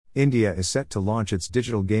India is set to launch its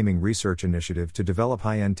digital gaming research initiative to develop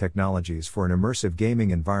high-end technologies for an immersive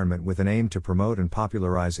gaming environment with an aim to promote and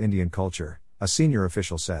popularize Indian culture, a senior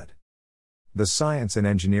official said. The Science and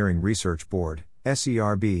Engineering Research Board,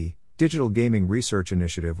 SERB, Digital Gaming Research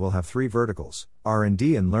Initiative will have three verticals: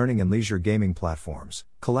 R&D and learning and leisure gaming platforms,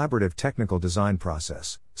 collaborative technical design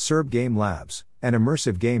process, SERB game labs, and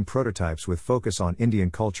immersive game prototypes with focus on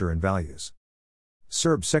Indian culture and values.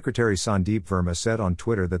 SERB Secretary Sandeep Verma said on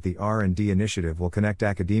Twitter that the R&D initiative will connect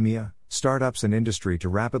academia, startups and industry to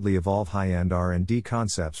rapidly evolve high-end R&D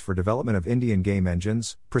concepts for development of Indian game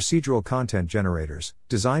engines, procedural content generators,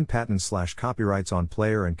 design patents/copyrights on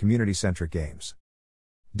player and community-centric games.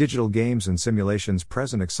 Digital games and simulations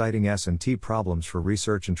present exciting S&T problems for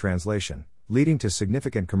research and translation, leading to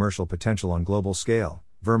significant commercial potential on global scale,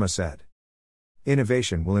 Verma said.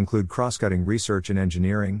 Innovation will include cross-cutting research in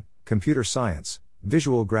engineering, computer science,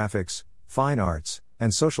 visual graphics, fine arts,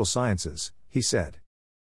 and social sciences, he said.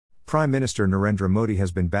 Prime Minister Narendra Modi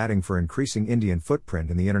has been batting for increasing Indian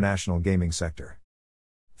footprint in the international gaming sector.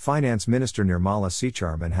 Finance Minister Nirmala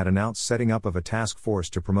Sitharaman had announced setting up of a task force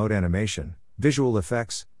to promote animation, visual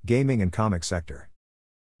effects, gaming and comic sector.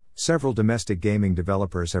 Several domestic gaming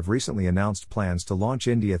developers have recently announced plans to launch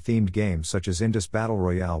India-themed games such as Indus Battle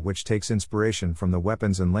Royale, which takes inspiration from the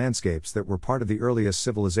weapons and landscapes that were part of the earliest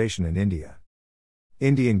civilization in India.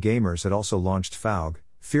 Indian gamers had also launched FAUG,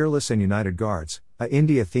 Fearless and United Guards, a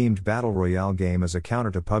India-themed battle royale game as a counter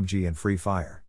to PUBG and Free Fire.